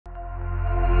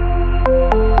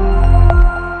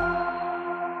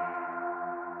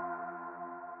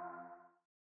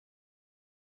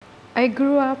I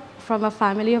grew up from a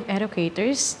family of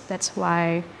educators. That's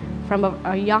why from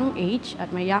a young age,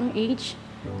 at my young age,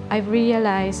 I've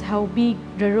realized how big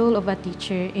the role of a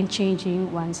teacher in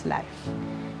changing one's life.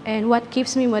 And what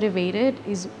keeps me motivated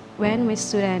is when my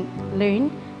students learn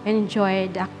and enjoy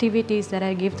the activities that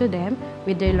I give to them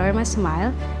with their Lorma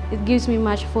smile. It gives me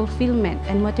much fulfillment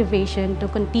and motivation to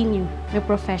continue my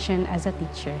profession as a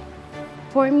teacher.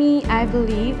 For me, I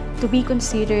believe to be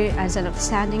considered as an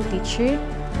outstanding teacher,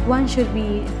 one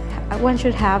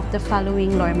should have the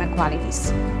following Lorma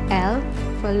qualities. L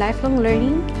for lifelong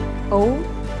learning, O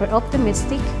for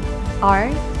optimistic, R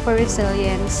for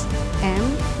resilience, M,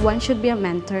 one should be a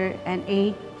mentor, and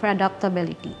A for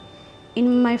adaptability.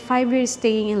 In my 5 years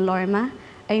staying in Lorma,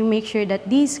 I make sure that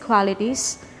these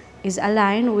qualities is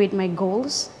aligned with my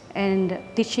goals and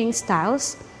teaching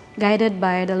styles, guided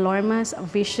by the Lorma's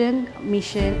vision,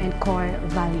 mission, and core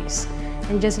values.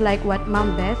 And just like what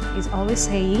Ma'am Beth is always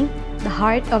saying, the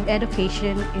heart of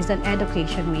education is an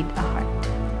education with a heart.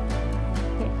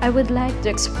 I would like to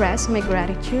express my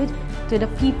gratitude to the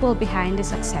people behind the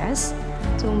success,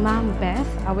 to Ma'am Beth,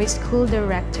 our school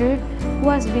director, who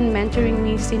has been mentoring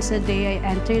me since the day I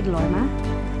entered Lorma,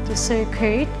 to Sir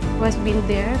Kurt, who has been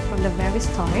there from the very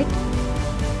start,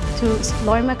 to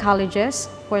Lorma Colleges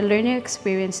for learning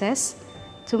experiences,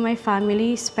 to my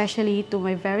family, especially to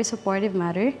my very supportive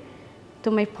mother, to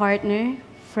my partner,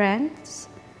 friends,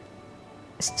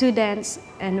 students,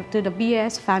 and to the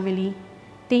BS family.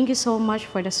 Thank you so much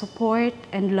for the support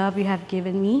and love you have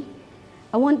given me.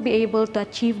 I won't be able to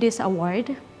achieve this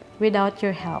award without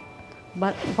your help,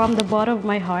 but from the bottom of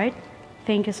my heart,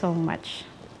 thank you so much.